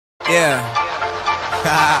Yeah.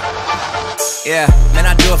 Yeah, man,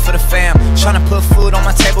 I do it for the fam. Tryna put food on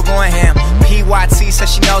my table, going ham. PYT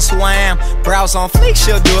says she knows who I am. Brows on fleek,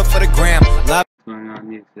 she'll do it for the gram. Love. What's going on,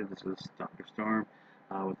 YouTube? This is Dr. Storm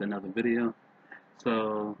with another video.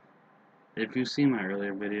 So, if you've seen my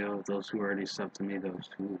earlier video, those who already subbed to me, those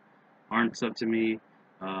who aren't subbed to me,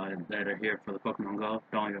 that are here for the Pokemon Go,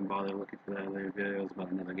 don't even bother looking for that earlier video. It's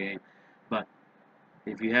about another game. But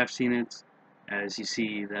if you have seen it, as you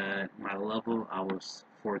see that my level, I was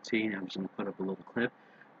 14. I'm just going to put up a little clip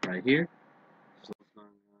right here. So what's going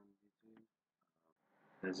on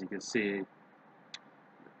YouTube? As you can see,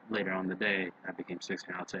 later on in the day, I became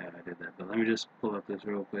 16. I'll tell you how I did that. But let me just pull up this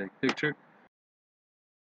real quick picture,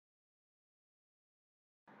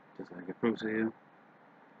 just so I can prove to you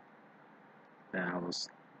that I was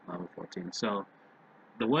level 14. So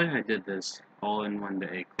the way I did this all in one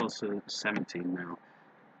day, close to 17 now,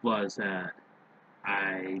 was that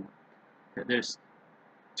there's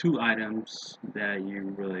two items that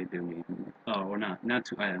you really do need. Oh, or not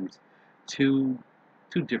two items, two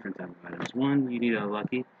different type of items. One, you need a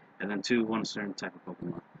lucky, and then two, one certain type of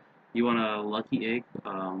Pokemon. You want a lucky egg.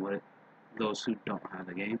 Those who don't have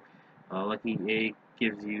the game, a lucky egg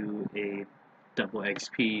gives you a double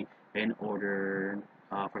XP in order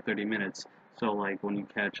for 30 minutes. So like when you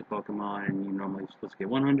catch a Pokemon and you normally supposed to get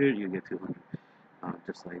 100, you get 200,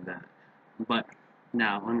 just like that. But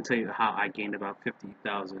now let me tell you how I gained about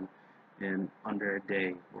 50,000 in under a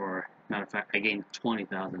day, or matter of fact, I gained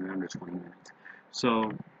 20,000 in under 20 minutes.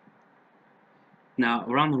 So now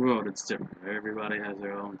around the world it's different. Everybody has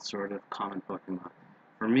their own sort of common Pokemon.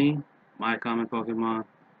 For me, my common Pokemon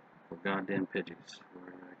were goddamn Pidgeys.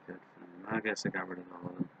 I guess I got rid of all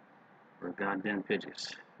of them. Were goddamn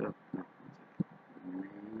Pidgeys. Oh, no.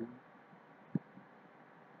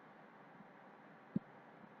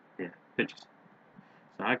 Yeah, Pidgeys.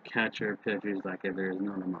 So I capture Pidgeys like if there's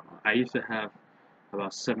no tomorrow. I used to have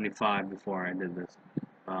about 75 before I did this.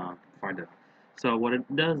 So what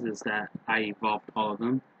it does is that I evolved all of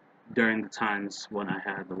them during the times when I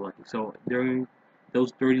had the lucky. So during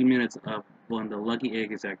those 30 minutes of when the lucky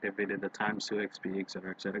egg is activated, the times 2 XP,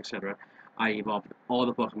 etc., etc., etc., I evolved all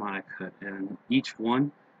the Pokemon I could, and each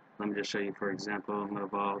one. Let me just show you. For example, I'm gonna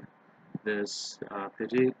evolve this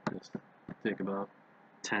Pidgey. Just take about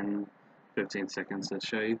 10-15 seconds to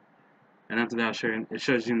show you. And after that, it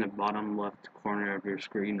shows you in the bottom left corner of your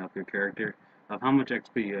screen of your character of how much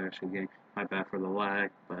XP you actually gain. My bad for the lag,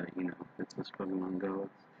 but you know, it's this Pokemon Go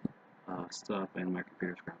stuff and my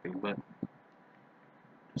computer's crappy. But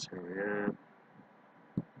just hurry up.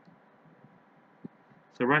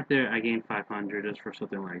 So right there, I gained 500 just for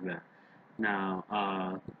something like that.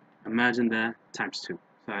 Now, imagine that times 2.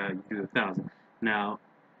 So I do 1,000. Now,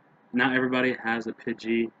 not everybody has a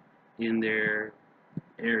Pidgey in their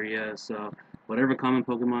area, so whatever common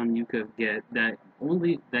Pokemon you could get that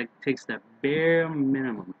takes that bare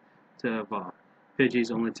minimum to evolve.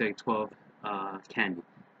 Pidgeys only take 12 candy.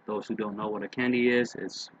 Those who don't know what a candy is,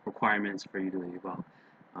 it's requirements for you to evolve.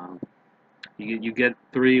 You get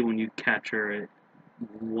 3 when you capture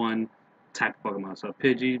one type of Pokemon. So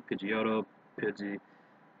Pidgey, Pidgeotto, Pidgeot.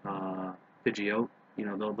 You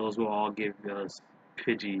know, those will all give us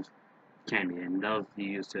Pidgeys candy, and those you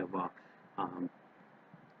use to evolve.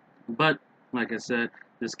 But like I said,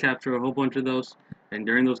 just capture a whole bunch of those, and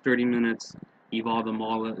during those 30 minutes, evolve them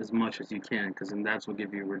all as much as you can, because then that's what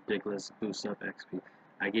gives you a ridiculous boost of XP.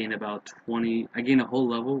 I gained about 20. I gained a whole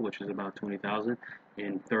level, which is about 20,000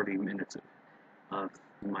 in 30 minutes of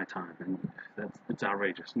my time, and it's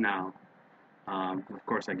outrageous. Now, of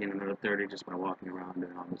course, I gained another 30 just by walking around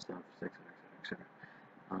and all this stuff, etc., etc.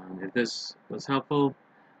 If this was helpful,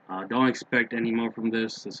 don't expect any more from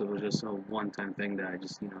this. This was just a one-time thing that I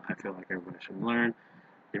feel like everybody should learn.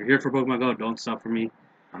 If you're here for Pokemon Go, don't stop for me.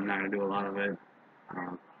 I'm not gonna do a lot of it.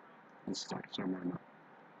 Let's start somewhere now.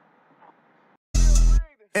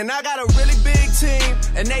 And I got a really big team,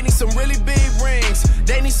 and they need some really big rings.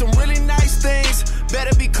 They need some really nice things.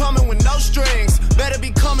 Better be coming with no strings. Better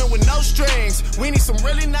be coming with no strings. We need some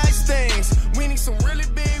really nice things. We need some really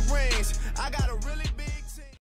big